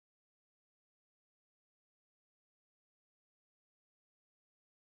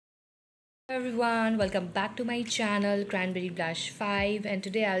Everyone, welcome back to my channel Cranberry Blush 5, and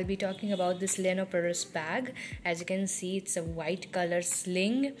today I'll be talking about this Lino Perrso bag. As you can see, it's a white color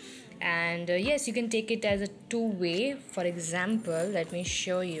sling, and yes, you can take it as a two-way. For example, let me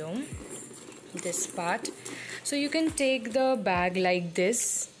show you this part. So you can take the bag like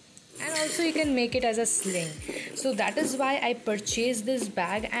this, and also you can make it as a sling. So that is why I purchased this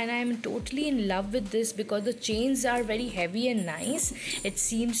bag, and I'm totally in love with this because the chains are very heavy and nice. It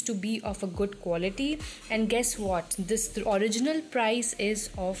seems to be of a good quality, and guess what, the original price is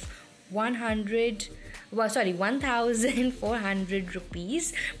of 1400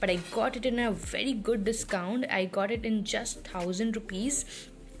 rupees, but I got it in a very good discount. I got it in just 1000 rupees.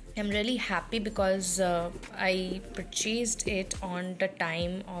 I'm really happy because I purchased it on the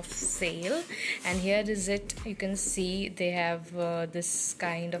time of sale, and here is it. You can see they have this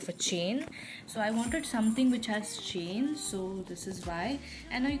kind of a chain, so I wanted something which has chain, so this is why.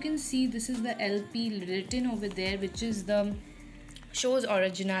 And now you can see this is the LP written over there, which is the shows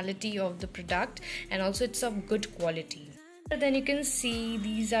originality of the product, and also it's of good quality. Then you can see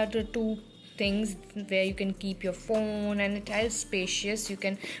these are the two things where you can keep your phone, and it is spacious. You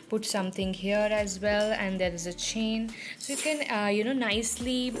can put something here as well, and there is a chain, so you can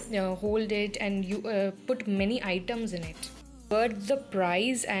nicely hold it, and you put many items in it. But the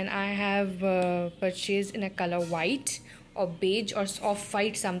price, and I have purchased in a color white or beige or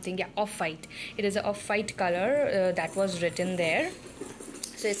off-white something. Yeah, off-white. It is a off-white color that was written there.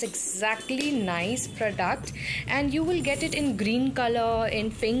 So it's exactly nice product, and you will get it in green color, in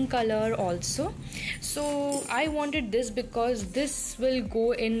pink color also. So I wanted this because this will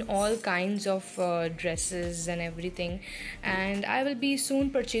go in all kinds of dresses and everything, and I will be soon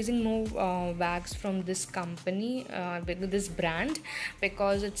purchasing more bags from this company, this brand,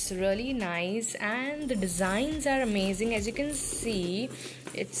 because it's really nice and the designs are amazing. As you can see,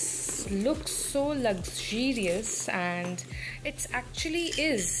 it looks so luxurious, and it's actually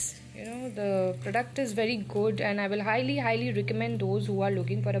is, the product is very good, and I will highly recommend those who are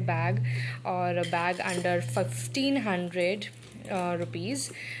looking for a bag or a bag under 1500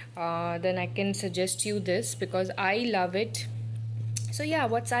 rupees. Then I can suggest you this because I love it. So yeah,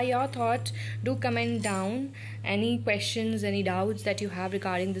 what's your thought? Do comment down. Any questions, any doubts that you have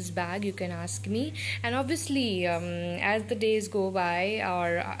regarding this bag, you can ask me. And obviously, as the days go by,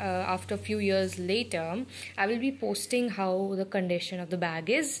 or after a few years later, I will be posting how the condition of the bag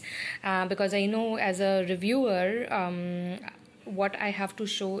is, because I know as a reviewer, what I have to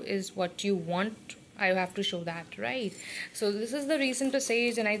show is what you want. I have to show that, right? So this is the reason to say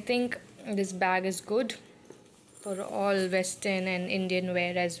it, and I think this bag is good for all Western and Indian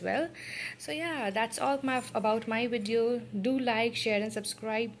wear as well. So yeah, that's all about my video. Do like, share and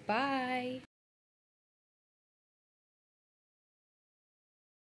subscribe. Bye.